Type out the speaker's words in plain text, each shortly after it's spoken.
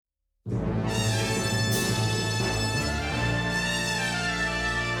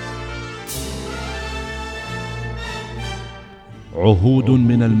عهود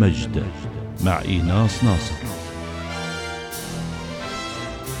من المجد مع إيناس ناصر.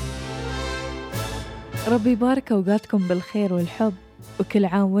 ربي يبارك أوقاتكم بالخير والحب، وكل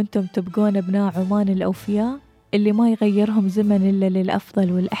عام وانتم تبقون ابناء عمان الأوفياء اللي ما يغيرهم زمن إلا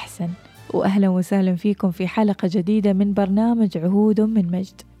للأفضل والأحسن. وأهلا وسهلا فيكم في حلقة جديدة من برنامج عهود من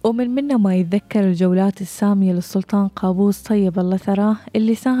مجد. ومن منا ما يتذكر الجولات السامية للسلطان قابوس طيب الله ثراه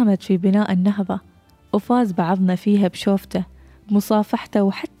اللي ساهمت في بناء النهضة، وفاز بعضنا فيها بشوفته بمصافحته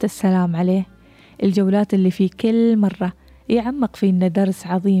وحتى السلام عليه. الجولات اللي في كل مرة يعمق فينا درس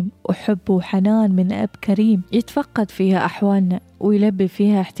عظيم وحب وحنان من أب كريم يتفقد فيها أحوالنا ويلبي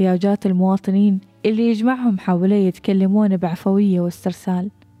فيها احتياجات المواطنين اللي يجمعهم حوله يتكلمون بعفوية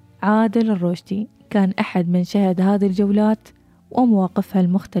واسترسال. عادل الروشدي كان أحد من شهد هذه الجولات ومواقفها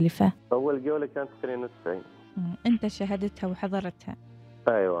المختلفة. أول جولة كانت 92. أنت شهدتها وحضرتها؟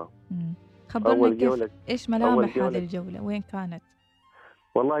 أيوة. خبرنا كيف، إيش ملامح هذه الجولة، وين كانت؟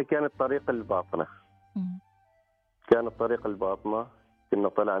 والله كانت طريق الباطنة. كانت طريق الباطنة، كنا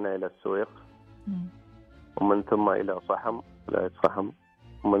طلعنا إلى السويق ومن ثم إلى صحم، ولاية صحم،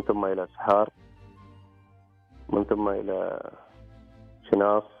 ومن ثم إلى سحار، ومن ثم إلى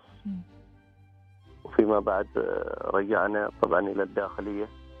شناص، وفيما بعد رجعنا طبعا إلى الداخلية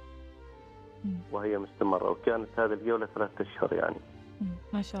وهي مستمرة. وكانت هذه الجولة 3 أشهر يعني.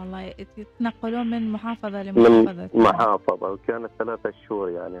 ما شاء الله، يتنقلون من محافظة لمحافظة. من محافظة، وكانت 3 شهور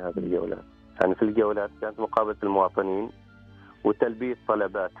يعني هذه الجولات. يعني في الجولات كانت مقابلة المواطنين وتلبية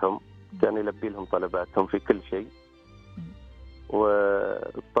طلباتهم، كان يلبي لهم طلباتهم في كل شيء.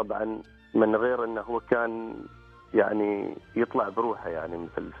 وطبعا من غير أنه هو كان يعني يطلع بروحه، يعني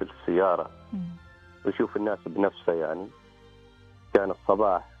مثل في السيارة ويشوف الناس بنفسه. يعني كان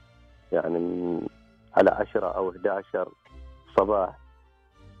الصباح يعني على 10 أو 11 صباح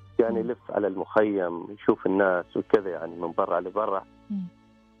كان يلف على المخيم يشوف الناس وكذا، يعني من برا لبرا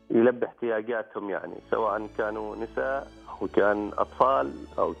يلبي احتياجاتهم، يعني سواء كانوا نساء أو كان أطفال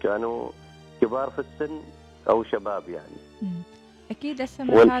أو كانوا كبار في السن أو شباب يعني. أكيد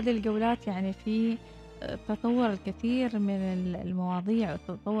أسمع هذه الجولات يعني في تطور الكثير من المواضيع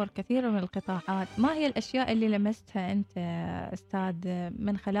وتطور كثير من القطاعات. ما هي الأشياء اللي لمستها أنت أستاذ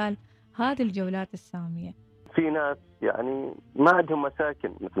من خلال هذه الجولات السامية؟ في ناس يعني ما عندهم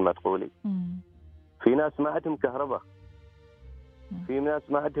مساكن مثل ما تقولي، في ناس ما عندهم كهرباء، في ناس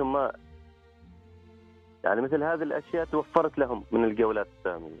ما عندهم ماء. يعني مثل هذه الأشياء توفرت لهم من الجولات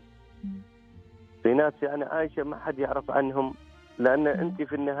السامية. في ناس يعني عايشة ما حد يعرف عنهم، لأن أنت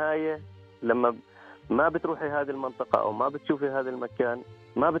في النهاية لما ما بتروحي هذه المنطقة أو ما بتشوفي هذا المكان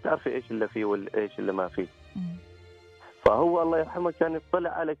ما بتعرفي إيش اللي فيه وإيش اللي ما فيه. فهو الله يرحمه كان يطلع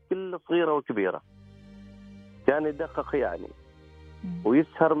على كل صغيرة وكبيرة، كان يدقق يعني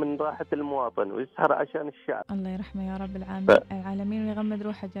ويسهر من راحة المواطن ويسهر عشان الشعب. الله يرحمه يا رب العالمين ويغمد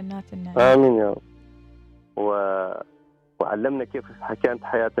روحه جنات النعيم. آمين يا رب. وعلمنا كيف كانت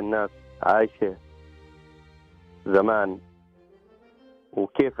حياة الناس عايشة زمان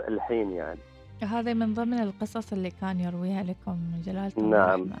وكيف الحين يعني. هذا من ضمن القصص اللي كان يرويها لكم جلالة.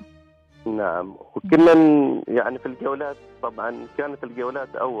 نعم نعم. وكنا يعني في الجولات طبعا كانت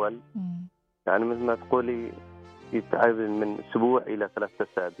الجولات أول يعني مثل ما تقولي يتعامل من أسبوع إلى 3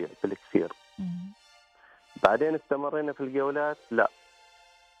 أسابيع بالكثير. بعدين استمرينا في الجولات لا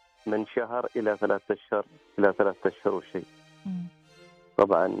من شهر إلى 3 أشهر، إلى 3 أشهر وشيء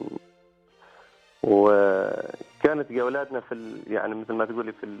طبعا. وكانت جولاتنا في يعني مثل ما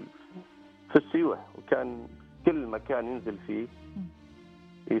تقولي في السيوح، وكان كل مكان ينزل فيه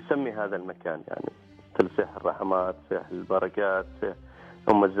يسمي هذا المكان، يعني مثل سيح الرحمات، سيح البركات، سيح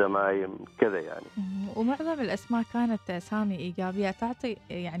هم الزمايم كذا يعني. ومعظم الأسماء كانت أسامي إيجابية تعطي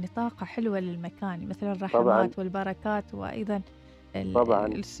يعني طاقة حلوة للمكان، مثل الرحمات طبعاً. والبركات، وأيضا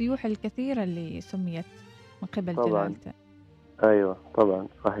السيوح الكثيرة اللي سميت من قبل طبعاً. جلالته. أيوة طبعا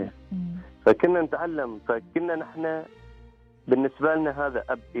صحيح. فكنا نتعلم، فكنا نحن بالنسبة لنا هذا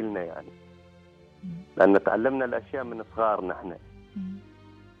أب إلنا يعني، لأن تعلمنا الأشياء من صغار نحن.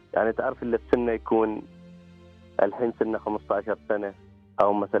 يعني تعرف اللي السنة يكون الحين سنة 15 سنة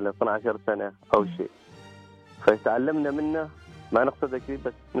أو مثلا 12 سنة أو شيء، فتعلمنا منه، ما نقصد كذي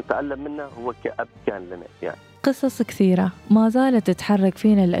بس نتعلم منه، هو كأب كان لنا يعني. قصص كثيرة ما زالت تتحرك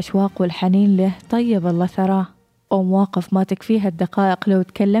فينا الأشواق والحنين له طيب الله ثراه، ومواقف ما تكفيها الدقائق لو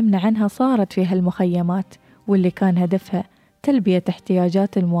تكلمنا عنها صارت فيها المخيمات، واللي كان هدفها تلبية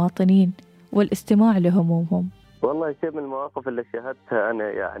احتياجات المواطنين والاستماع لهمومهم. والله شيء من المواقف اللي شاهدتها أنا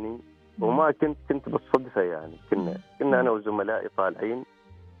يعني، وما كنت بالصدفة يعني. كنا أنا وزملائي طالعين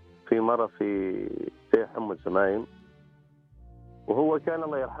في مرة في سيح أم الزمايم، وهو كان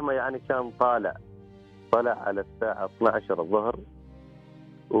الله يرحمه يعني كان طالع طلع على الساعة 12 الظهر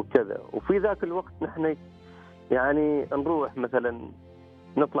وكذا. وفي ذاك الوقت نحن يعني نروح مثلا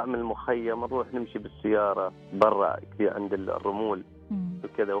نطلع من المخيم نروح نمشي بالسيارة برا عند الرمول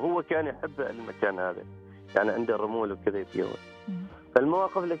وكذا، وهو كان يحب المكان هذا يعني عند الرمول وكذا يتجول.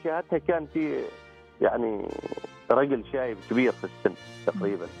 فالمواقف اللي شاهدتها كان في يعني رجل شايب كبير في السن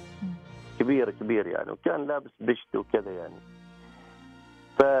تقريبا، كبير يعني، وكان لابس بشت وكذا يعني.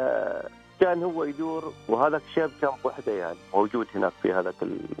 فكان هو يدور، وهذاك الشاب كان بوحده يعني موجود هناك في هذاك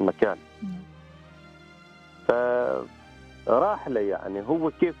المكان. فراح له يعني،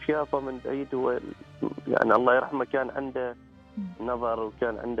 هو كيف شافه من بعيد، هو يعني الله يرحمه كان عنده نظر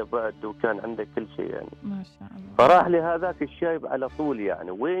وكان عنده بعد وكان عنده كل شيء يعني ما شاء الله. فراح لهذاك الشايب على طول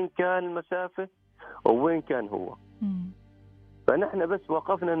يعني، وين كان المسافة ووين كان هو. فنحن بس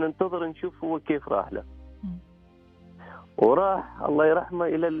وقفنا ننتظر نشوف هو كيف راح له. وراح الله يرحمه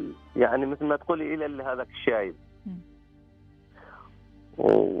إلى يعني مثل ما تقولي إلى هذاك الشايب.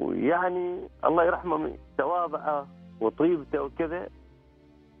 ويعني الله يرحمه تواضعه وطيبته وكذا،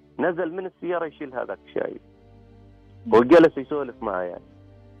 نزل من السيارة يشيل هذاك الشايب وجلس يسولف معه يعني.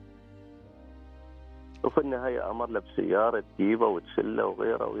 وفي النهاية أمر له بسيارة تجيبه وتشله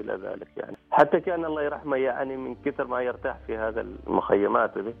وغيره وإلى ذلك يعني. حتى كان الله يرحمه يعني من كثر ما يرتاح في هذا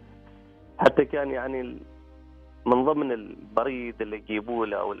المخيمات دي، حتى كان يعني من ضمن البريد اللي يجيبوا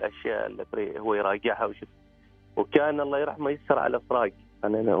له أو الأشياء اللي هو يراجعها وكان الله يرحمه يسر على سراج،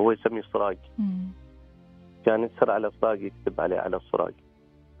 يعني هو يسميه سراج. كان يسر على سراج يكتب عليه على السراج.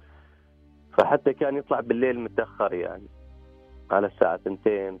 فحتى كان يطلع بالليل متأخر يعني على الساعة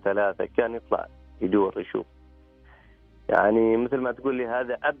 2-3 كان يطلع يدور يشوف يعني مثل ما تقول لي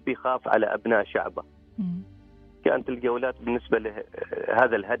هذا أب يخاف على أبناء شعبه. كانت الجولات بالنسبة له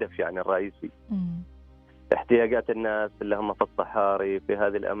هذا الهدف يعني الرئيسي. احتياجات الناس اللي هم في الصحاري في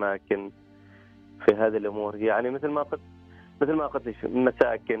هذه الأماكن في هذه الأمور يعني مثل ما قلت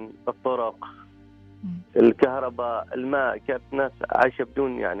المساكن، الطرق، الكهرباء، الماء، كانت ناس عايشة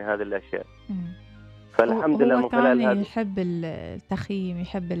بدون يعني هذه الأشياء. فالحمد لله من خلال هذا يحب التخييم،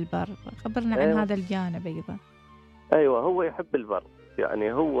 يحب البر. خبرنا عن هذا الجانب أيضا. أيوة هو يحب البر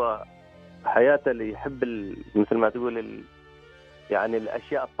يعني، هو حياته اللي يحب مثل ما تقول يعني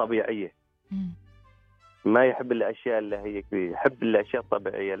الأشياء الطبيعية. ما يحب الأشياء اللي هي يحب الأشياء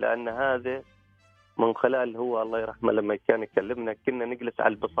الطبيعية، لأن هذا من خلال هو الله يرحمه لما كان يكلمنا كنا نجلس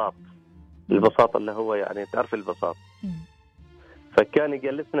على البساط اللي هو يعني تعرف البساط. فكان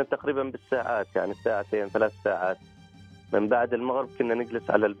يجلسنا تقريبا بالساعات يعني 2-3 ساعات من بعد المغرب كنا نجلس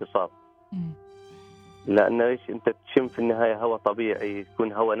على البساط. لأنه إيش أنت تشم في النهاية هواء طبيعي،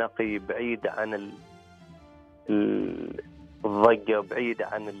 يكون هواء نقي بعيد عن الضجة، بعيد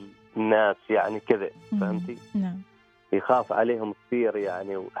عن الناس يعني كذا. فهمتي؟ نعم. يخاف عليهم كثير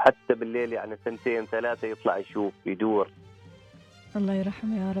يعني، وحتى بالليل يعني 2-3 يطلع يشوف يدور. الله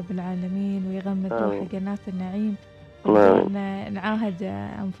يرحمه يا رب العالمين ويغمد روحه جنات النعيم. نعاهد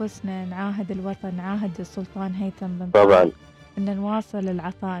أنفسنا، نعاهد الوطن، نعاهد السلطان هيثم بن طبعا أن نواصل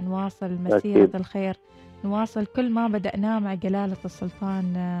العطاء، نواصل مسيرة الخير، نواصل كل ما بدأناه مع جلالة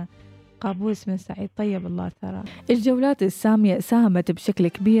السلطان قابوس بن سعيد طيب الله ثراه. الجولات السامية ساهمت بشكل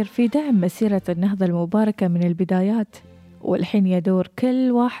كبير في دعم مسيرة النهضة المباركة من البدايات، والحين يدور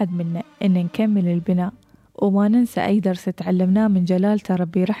كل واحد منا أن نكمل البناء وما ننسى أي درس تعلمناه من جلالته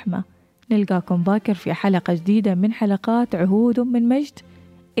ربي رحمه. نلقاكم باكر في حلقة جديدة من حلقات عهود من مجد.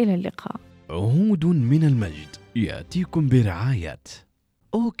 إلى اللقاء. عهود من المجد يأتيكم برعاية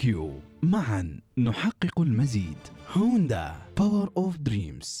أوكيو. معا نحقق المزيد. هوندا باور أوف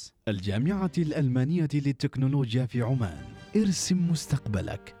دريمز، الجامعة الألمانية للتكنولوجيا في عمان. ارسم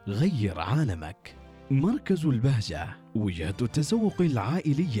مستقبلك، غير عالمك. مركز البهجة، وجهة التسوق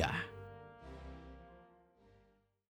العائلية.